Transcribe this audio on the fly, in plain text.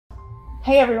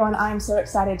Hey everyone, I'm so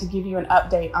excited to give you an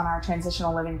update on our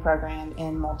transitional living program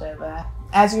in Moldova.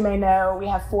 As you may know, we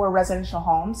have 4 residential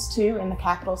homes, 2 in the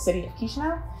capital city of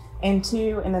Chisinau and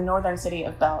 2 in the northern city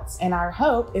of Belts. And our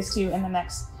hope is to, in the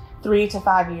next 3 to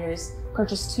 5 years,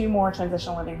 purchase 2 more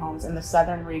transitional living homes in the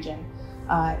southern region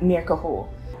near Cahul.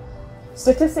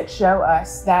 Statistics show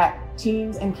us that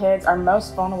teens and kids are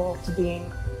most vulnerable to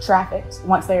being trafficked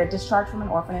once they are discharged from an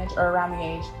orphanage or around the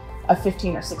age of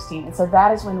 15 or 16. And so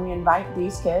that is when we invite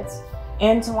these kids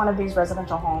into one of these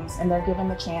residential homes and they're given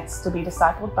the chance to be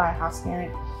discipled by a house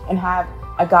parent and have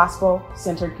a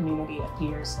gospel-centered community of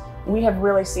peers. We have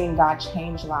really seen God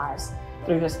change lives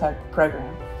through this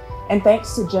program. And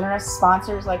thanks to generous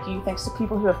sponsors like you, thanks to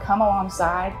people who have come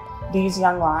alongside these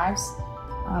young lives,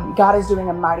 God is doing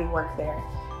a mighty work there.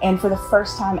 And for the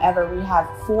first time ever, we have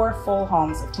 4 full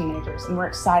homes of teenagers, and we're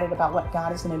excited about what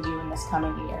God is going to do in this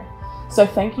coming year. So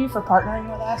thank you for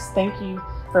partnering with us. Thank you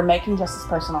for making justice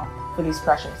personal for these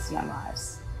precious young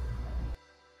lives.